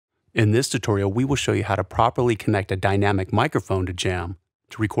In this tutorial, we will show you how to properly connect a dynamic microphone to JAM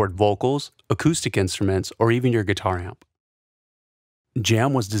to record vocals, acoustic instruments, or even your guitar amp.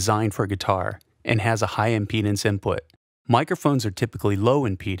 JAM was designed for guitar and has a high impedance input. Microphones are typically low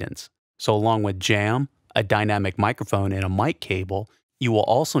impedance, so along with JAM, a dynamic microphone, and a mic cable, you will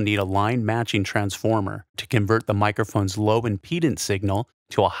also need a line matching transformer to convert the microphone's low impedance signal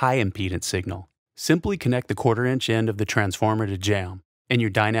to a high impedance signal. Simply connect the 1/4-inch end of the transformer to JAM and your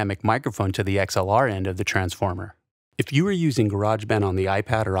dynamic microphone to the XLR end of the transformer. If you are using GarageBand on the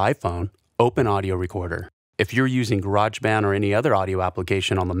iPad or iPhone, open Audio Recorder. If you're using GarageBand or any other audio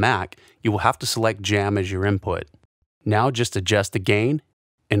application on the Mac, you will have to select JAM as your input. Now just adjust the gain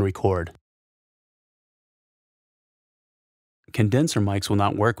and record. Condenser mics will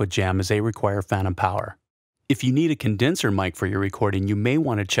not work with JAM as they require phantom power. If you need a condenser mic for your recording, you may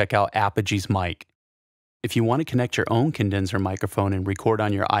want to check out Apogee's mic. If you want to connect your own condenser microphone and record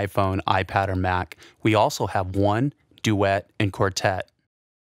on your iPhone, iPad, or Mac, we also have One, Duet, and Quartet.